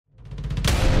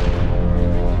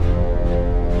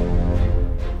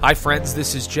Hi friends,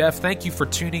 this is Jeff. Thank you for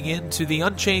tuning in to the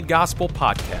Unchained Gospel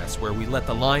podcast, where we let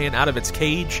the lion out of its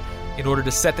cage in order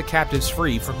to set the captives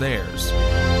free from theirs.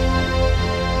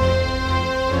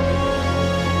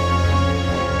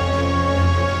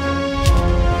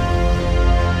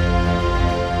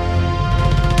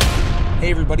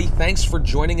 Hey everybody, thanks for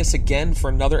joining us again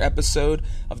for another episode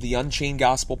of the Unchained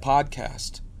Gospel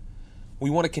podcast.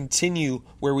 We want to continue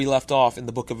where we left off in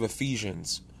the book of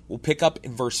Ephesians. We'll pick up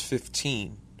in verse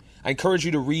 15. I encourage you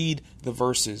to read the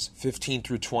verses 15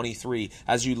 through 23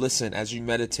 as you listen, as you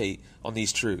meditate on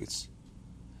these truths.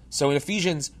 So in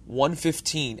Ephesians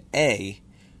 1:15a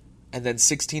and then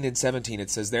 16 and 17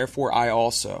 it says, "Therefore I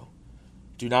also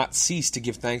do not cease to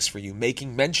give thanks for you,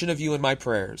 making mention of you in my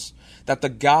prayers, that the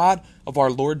God of our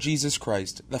Lord Jesus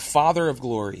Christ, the Father of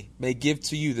glory, may give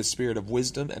to you the spirit of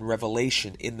wisdom and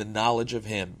revelation in the knowledge of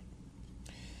him."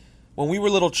 When we were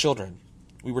little children,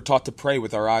 we were taught to pray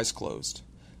with our eyes closed.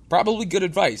 Probably good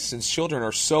advice, since children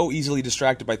are so easily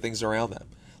distracted by things around them,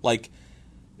 like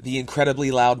the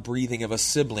incredibly loud breathing of a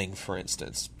sibling, for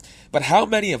instance. But how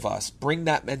many of us bring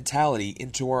that mentality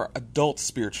into our adult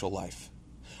spiritual life?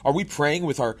 Are we praying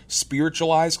with our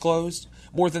spiritual eyes closed?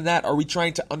 More than that, are we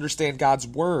trying to understand God's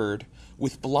word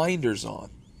with blinders on?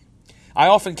 I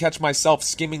often catch myself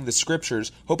skimming the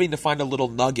scriptures, hoping to find a little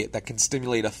nugget that can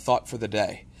stimulate a thought for the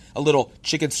day, a little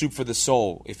chicken soup for the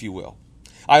soul, if you will.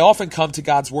 I often come to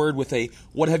God's word with a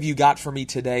 "what have you got for me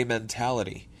today"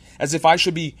 mentality, as if I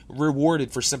should be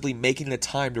rewarded for simply making the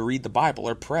time to read the Bible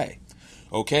or pray.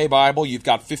 Okay, Bible, you've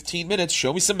got 15 minutes,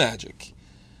 show me some magic.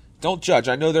 Don't judge,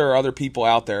 I know there are other people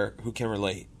out there who can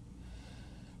relate.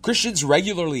 Christians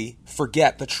regularly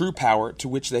forget the true power to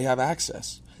which they have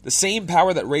access. The same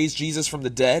power that raised Jesus from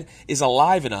the dead is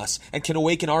alive in us and can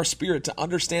awaken our spirit to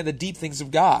understand the deep things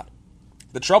of God.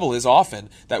 The trouble is often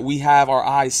that we have our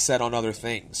eyes set on other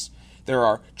things. There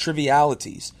are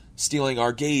trivialities stealing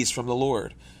our gaze from the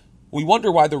Lord. We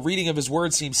wonder why the reading of his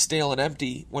word seems stale and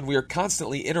empty when we are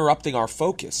constantly interrupting our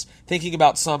focus, thinking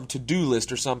about some to-do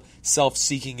list or some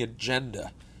self-seeking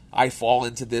agenda. I fall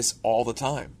into this all the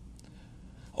time.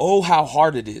 Oh, how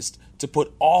hard it is to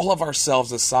put all of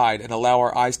ourselves aside and allow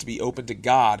our eyes to be open to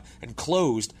God and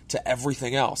closed to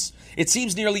everything else. It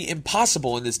seems nearly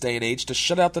impossible in this day and age to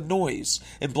shut out the noise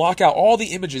and block out all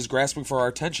the images grasping for our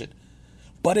attention.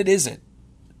 But it isn't.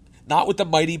 Not with the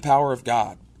mighty power of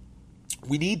God.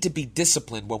 We need to be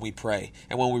disciplined when we pray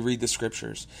and when we read the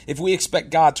scriptures, if we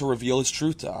expect God to reveal his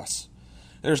truth to us.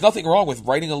 There's nothing wrong with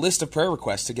writing a list of prayer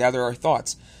requests to gather our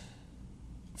thoughts.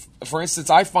 For instance,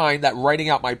 I find that writing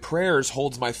out my prayers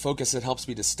holds my focus and helps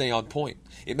me to stay on point.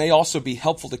 It may also be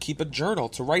helpful to keep a journal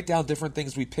to write down different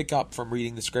things we pick up from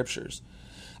reading the scriptures.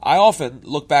 I often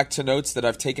look back to notes that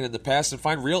I've taken in the past and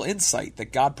find real insight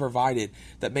that God provided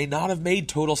that may not have made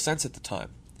total sense at the time.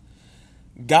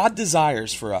 God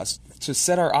desires for us to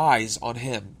set our eyes on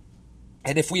him.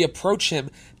 And if we approach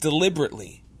him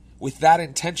deliberately with that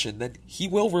intention, then he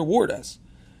will reward us.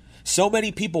 So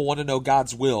many people want to know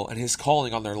God's will and his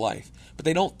calling on their life, but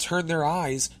they don't turn their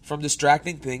eyes from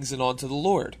distracting things and onto the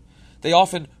Lord. They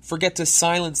often forget to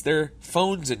silence their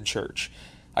phones in church.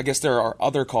 I guess there are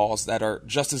other calls that are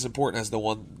just as important as the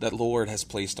one that the Lord has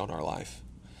placed on our life.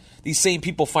 These same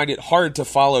people find it hard to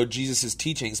follow Jesus'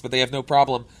 teachings, but they have no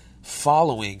problem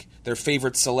following their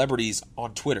favorite celebrities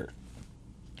on Twitter.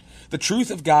 The truth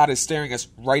of God is staring us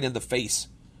right in the face.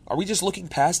 Are we just looking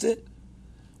past it?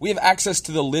 We have access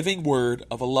to the living word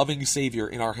of a loving Savior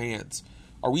in our hands.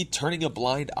 Are we turning a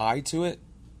blind eye to it?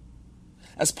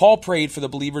 As Paul prayed for the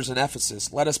believers in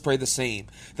Ephesus, let us pray the same,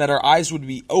 that our eyes would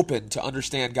be open to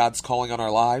understand God's calling on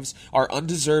our lives, our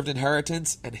undeserved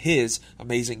inheritance, and his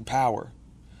amazing power.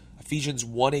 Ephesians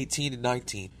 1:18 and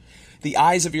 19. The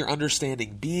eyes of your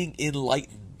understanding being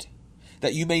enlightened,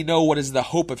 that you may know what is the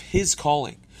hope of his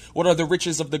calling, what are the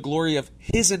riches of the glory of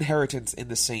his inheritance in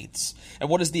the saints, and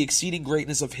what is the exceeding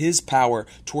greatness of his power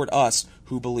toward us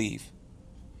who believe.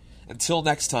 Until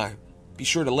next time, be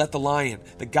sure to let the lion,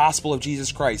 the gospel of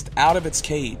Jesus Christ, out of its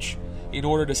cage in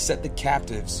order to set the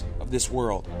captives of this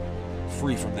world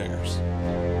free from theirs.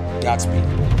 Godspeed.